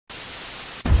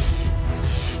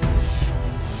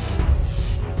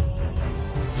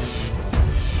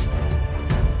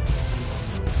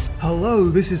Hello,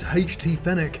 this is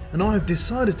Schizofenik, and I have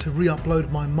decided to re-upload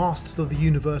my Masters of the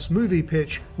Universe movie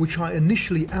pitch, which I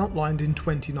initially outlined in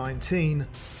 2019.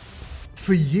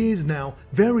 For years now,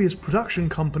 various production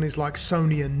companies like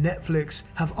Sony and Netflix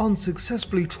have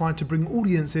unsuccessfully tried to bring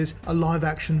audiences a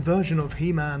live-action version of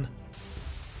He-Man.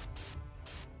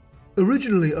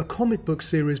 Originally a comic book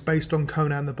series based on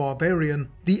Conan the Barbarian,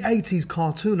 the 80s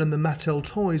cartoon and the Mattel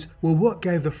toys were what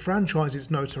gave the franchise its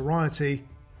notoriety.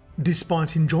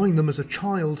 Despite enjoying them as a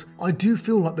child, I do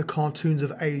feel like the cartoons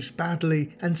have aged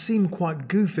badly and seem quite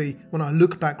goofy when I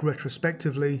look back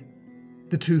retrospectively.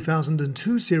 The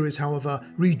 2002 series, however,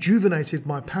 rejuvenated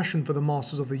my passion for the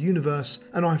Masters of the Universe,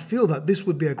 and I feel that this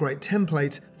would be a great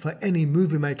template for any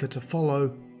movie maker to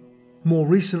follow. More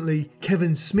recently,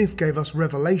 Kevin Smith gave us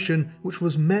Revelation, which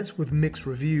was met with mixed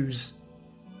reviews.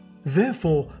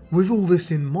 Therefore, with all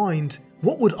this in mind,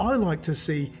 what would I like to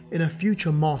see in a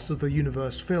future Masters of the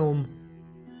Universe film?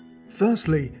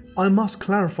 Firstly, I must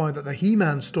clarify that the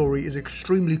He-Man story is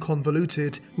extremely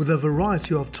convoluted, with a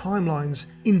variety of timelines,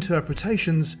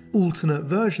 interpretations, alternate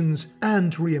versions,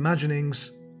 and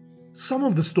reimaginings. Some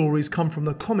of the stories come from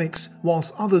the comics,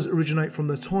 whilst others originate from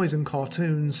the toys and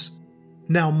cartoons.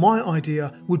 Now, my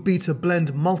idea would be to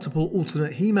blend multiple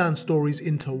alternate He-Man stories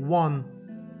into one.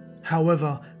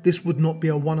 However, this would not be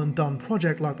a one and done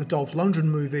project like the Dolph Lundgren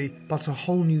movie, but a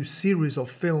whole new series of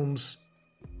films.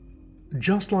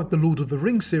 Just like the Lord of the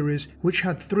Rings series, which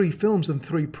had 3 films and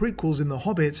 3 prequels in The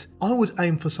Hobbit, I would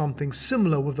aim for something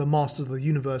similar with the Masters of the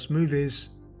Universe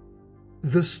movies.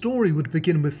 The story would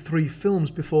begin with 3 films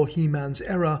before He-Man's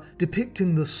era,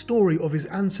 depicting the story of his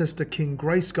ancestor King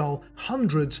Grayskull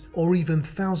hundreds or even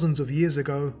thousands of years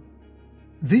ago.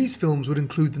 These films would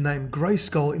include the name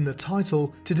Grayskull in the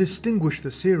title to distinguish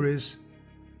the series.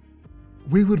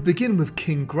 We would begin with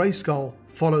King Grayskull,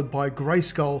 followed by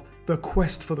Grayskull, the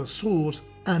quest for the sword,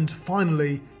 and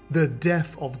finally, the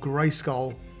death of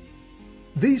Grayskull.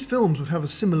 These films would have a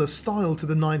similar style to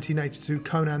the 1982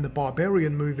 Conan the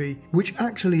Barbarian movie, which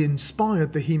actually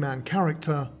inspired the He-Man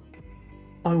character.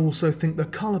 I also think the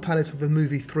colour palette of the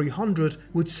movie 300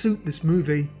 would suit this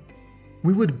movie.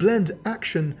 We would blend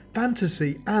action,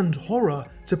 fantasy and horror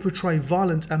to portray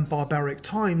violent and barbaric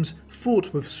times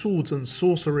fought with swords and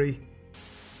sorcery.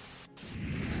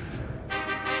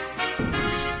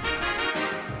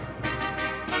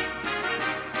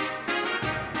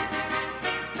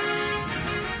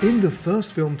 In the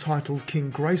first film titled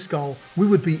King Grayskull, we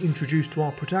would be introduced to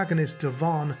our protagonist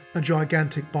Devan, a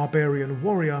gigantic barbarian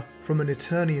warrior from an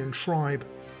Eternian tribe.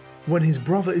 When his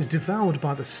brother is devoured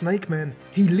by the Snake Men,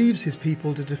 he leaves his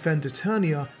people to defend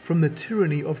Eternia from the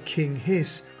tyranny of King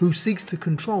Hiss, who seeks to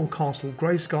control Castle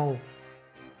Grayskull.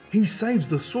 He saves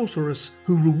the sorceress,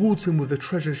 who rewards him with the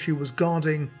treasure she was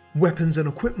guarding, weapons and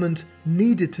equipment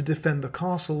needed to defend the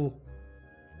castle.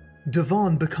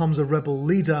 Devan becomes a rebel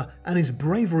leader, and his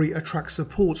bravery attracts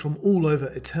support from all over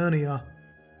Eternia.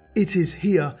 It is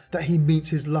here that he meets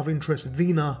his love interest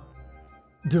Veena.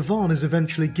 Devan is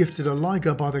eventually gifted a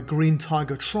liger by the Green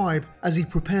Tiger tribe as he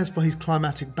prepares for his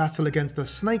climatic battle against the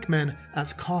Snake Men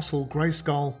at Castle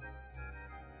Grayskull.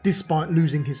 Despite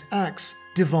losing his axe,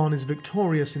 Devan is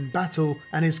victorious in battle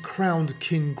and is crowned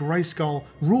King Grayskull,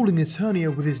 ruling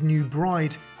Eternia with his new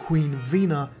bride, Queen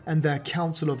Veena, and their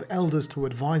council of elders to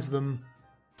advise them.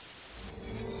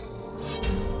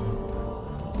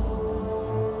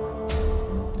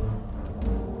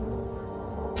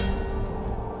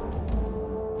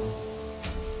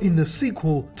 In the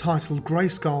sequel, titled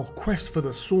Grayskull Quest for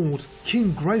the Sword,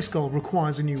 King Grayskull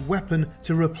requires a new weapon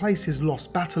to replace his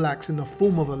lost battle axe in the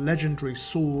form of a legendary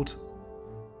sword.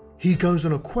 He goes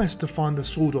on a quest to find the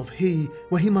Sword of He,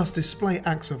 where he must display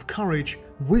acts of courage,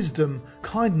 wisdom,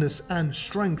 kindness and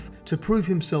strength to prove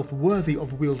himself worthy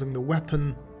of wielding the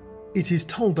weapon. It is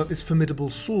told that this formidable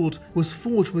sword was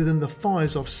forged within the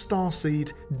fires of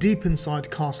Starseed, deep inside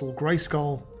Castle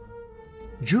Grayskull.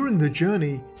 During the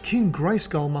journey, King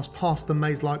Grayskull must pass the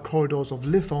maze-like corridors of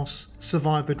Lithos,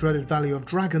 survive the dreaded Valley of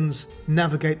Dragons,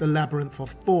 navigate the Labyrinth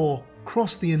of Thor,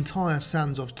 cross the entire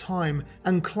Sands of Time,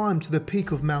 and climb to the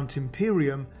peak of Mount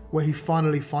Imperium, where he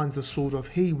finally finds the Sword of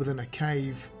He within a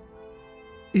cave.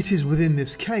 It is within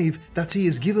this cave that he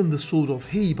is given the Sword of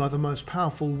He by the most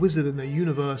powerful wizard in the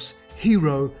universe,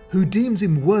 Hero, who deems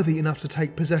him worthy enough to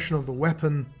take possession of the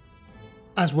weapon.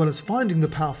 As well as finding the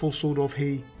powerful Sword of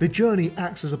He, the journey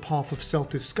acts as a path of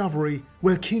self-discovery,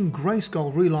 where King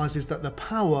Grayskull realises that the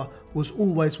power was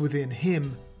always within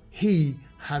him. He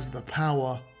has the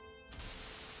power.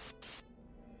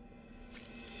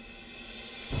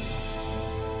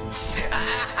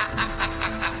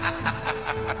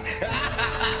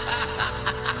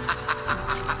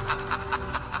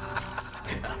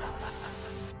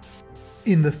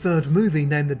 In the third movie,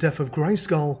 named The Death of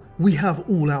Grayskull, we have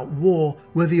all-out war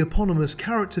where the eponymous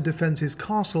character defends his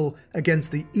castle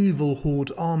against the evil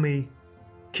Horde army.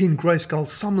 King Grayskull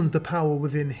summons the power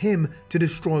within him to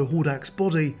destroy Hordak's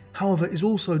body, however is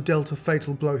also dealt a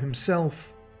fatal blow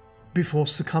himself. Before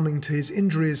succumbing to his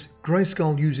injuries,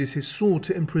 Grayskull uses his sword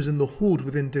to imprison the Horde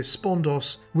within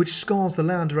Despondos, which scars the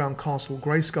land around Castle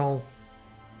Grayskull.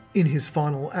 In his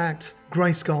final act,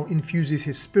 Grayskull infuses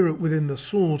his spirit within the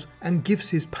sword and gives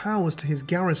his powers to his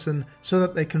garrison so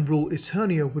that they can rule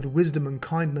Eternia with wisdom and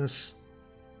kindness.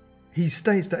 He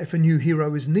states that if a new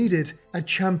hero is needed, a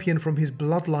champion from his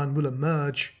bloodline will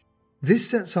emerge. This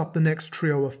sets up the next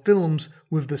trio of films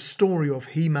with the story of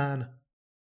He-Man.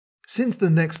 Since the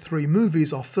next 3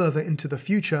 movies are further into the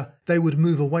future, they would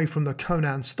move away from the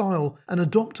Conan style and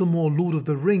adopt a more Lord of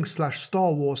the Rings /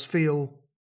 Star Wars feel.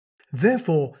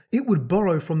 Therefore, it would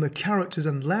borrow from the characters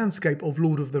and landscape of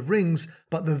Lord of the Rings,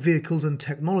 but the vehicles and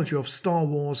technology of Star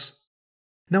Wars.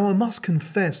 Now I must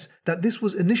confess that this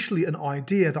was initially an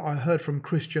idea that I heard from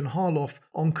Christian Harloff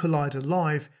on Collider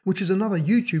Live, which is another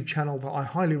YouTube channel that I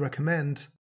highly recommend.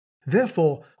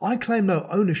 Therefore, I claim no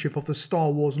ownership of the Star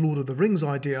Wars Lord of the Rings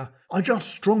idea, I just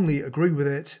strongly agree with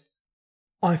it.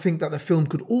 I think that the film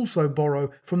could also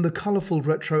borrow from the colourful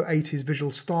retro 80s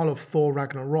visual style of Thor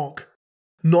Ragnarok.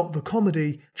 Not the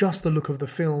comedy, just the look of the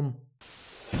film.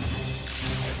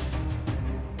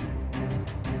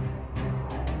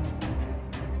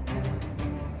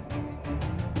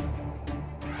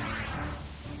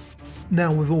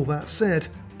 Now with all that said,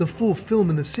 the 4th film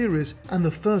in the series and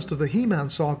the first of the He-Man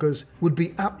sagas would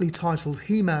be aptly titled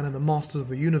He-Man and the Masters of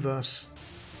the Universe.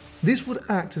 This would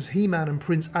act as He-Man and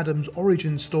Prince Adam's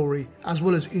origin story, as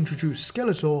well as introduce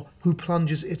Skeletor, who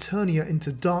plunges Eternia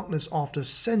into darkness after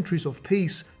centuries of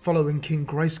peace following King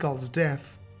Grayskull's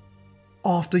death.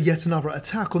 After yet another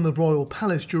attack on the royal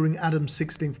palace during Adam's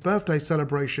 16th birthday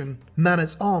celebration,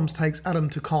 Man-at-Arms takes Adam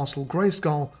to Castle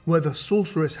Grayskull, where the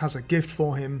sorceress has a gift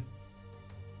for him.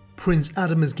 Prince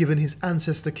Adam is given his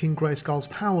ancestor King Grayskull's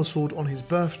power sword on his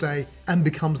birthday and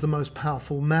becomes the most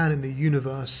powerful man in the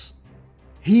universe.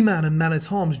 He-Man and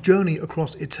Man-at-Arms journey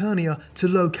across Eternia to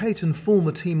locate and form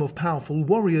a team of powerful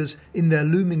warriors in their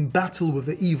looming battle with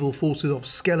the evil forces of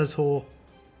Skeletor.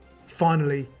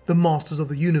 Finally, the Masters of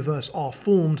the Universe are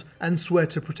formed and swear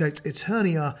to protect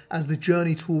Eternia as the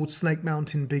journey towards Snake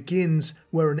Mountain begins,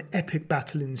 where an epic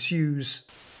battle ensues.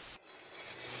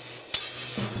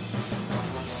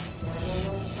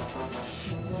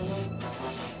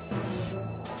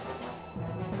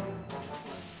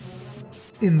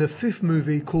 In the 5th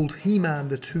movie, called He-Man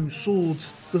the Two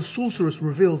Swords, the sorceress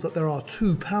reveals that there are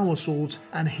 2 power swords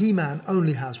and He-Man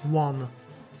only has 1.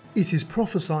 It is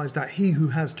prophesied that he who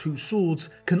has 2 swords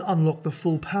can unlock the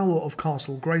full power of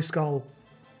Castle Grayskull.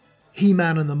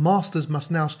 He-Man and the Masters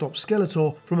must now stop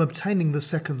Skeletor from obtaining the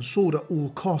 2nd sword at all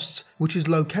costs, which is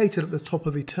located at the top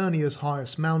of Eternia's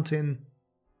highest mountain.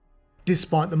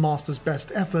 Despite the Master's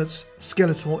best efforts,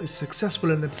 Skeletor is successful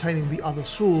in obtaining the other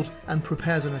sword and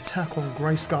prepares an attack on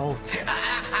Grayskull.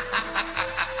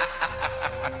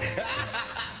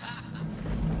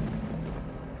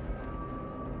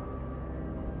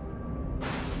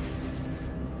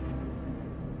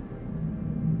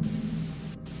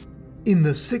 In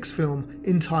the 6th film,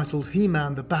 entitled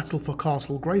He-Man the Battle for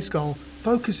Castle Grayskull,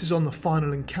 focuses on the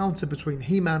final encounter between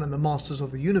He-Man and the Masters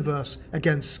of the Universe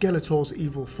against Skeletor's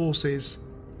evil forces.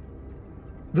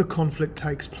 The conflict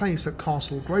takes place at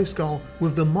Castle Grayskull,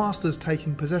 with the Masters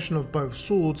taking possession of both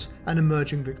swords and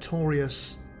emerging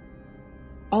victorious.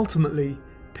 Ultimately,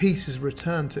 peace is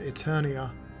returned to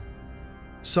Eternia.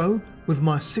 So, with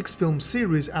my 6 film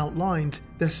series outlined,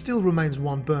 there still remains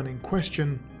one burning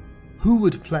question. Who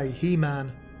would play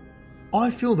He-Man?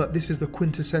 I feel that this is the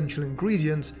quintessential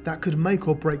ingredient that could make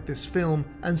or break this film,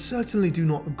 and certainly do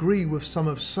not agree with some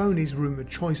of Sony's rumoured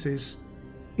choices.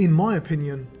 In my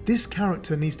opinion, this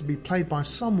character needs to be played by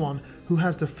someone who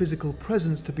has the physical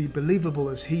presence to be believable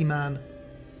as He-Man.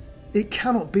 It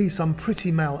cannot be some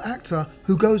pretty male actor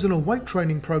who goes on a weight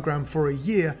training program for a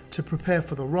year to prepare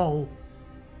for the role.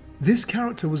 This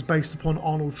character was based upon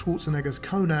Arnold Schwarzenegger's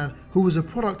Conan, who was a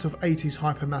product of 80s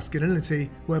hypermasculinity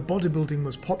where bodybuilding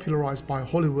was popularised by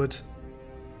Hollywood.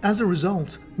 As a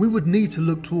result, we would need to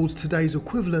look towards today's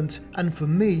equivalent, and for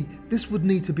me, this would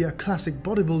need to be a classic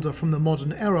bodybuilder from the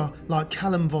modern era like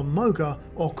Callum von Moger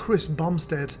or Chris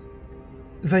Bumstead.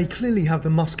 They clearly have the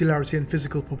muscularity and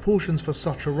physical proportions for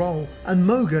such a role, and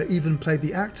Moger even played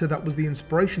the actor that was the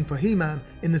inspiration for He-Man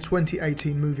in the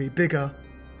 2018 movie Bigger.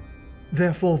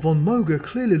 Therefore, Von Moger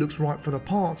clearly looks right for the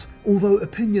part, although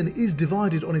opinion is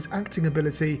divided on his acting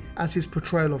ability as his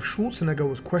portrayal of Schwarzenegger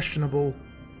was questionable.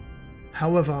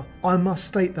 However, I must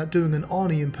state that doing an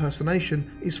Arnie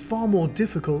impersonation is far more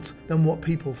difficult than what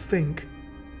people think.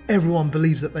 Everyone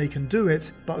believes that they can do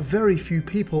it, but very few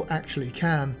people actually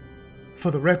can.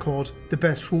 For the record, the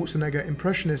best Schwarzenegger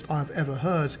impressionist I have ever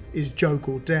heard is Joe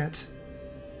Gaudette.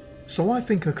 So I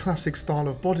think a classic style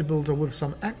of bodybuilder with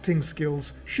some acting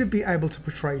skills should be able to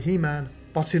portray He-Man,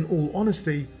 but in all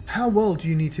honesty, how well do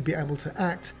you need to be able to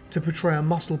act to portray a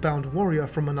muscle-bound warrior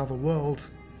from another world?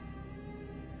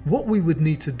 What we would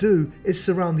need to do is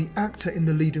surround the actor in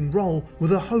the leading role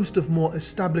with a host of more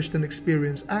established and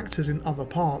experienced actors in other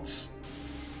parts.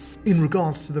 In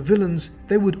regards to the villains,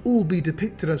 they would all be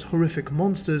depicted as horrific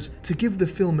monsters to give the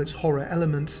film its horror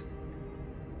element.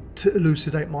 To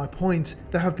elucidate my point,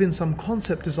 there have been some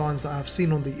concept designs that I have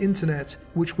seen on the internet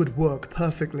which would work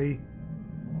perfectly.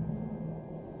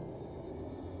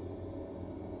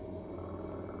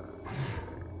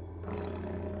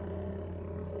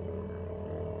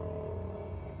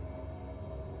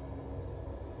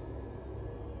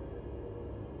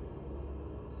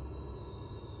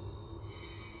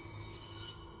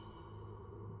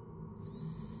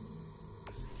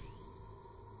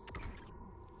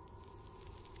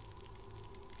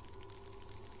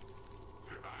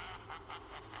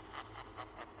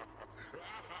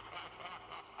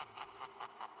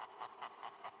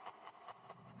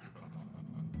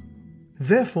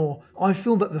 Therefore, I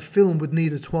feel that the film would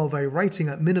need a 12A rating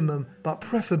at minimum, but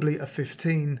preferably a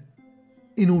 15.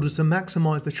 In order to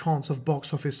maximise the chance of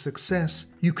box office success,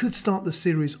 you could start the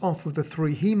series off with the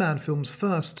 3 He-Man films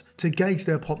first to gauge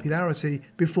their popularity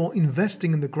before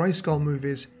investing in the Grayskull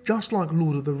movies, just like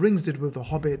Lord of the Rings did with The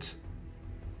Hobbit.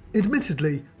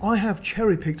 Admittedly, I have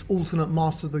cherry-picked alternate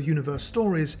Masters of the Universe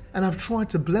stories and have tried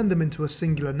to blend them into a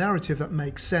singular narrative that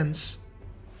makes sense.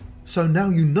 So now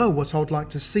you know what I would like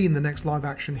to see in the next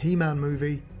live-action He-Man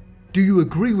movie. Do you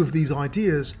agree with these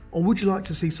ideas, or would you like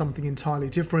to see something entirely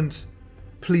different?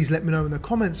 Please let me know in the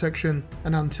comment section,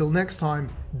 and until next time,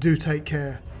 do take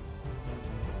care.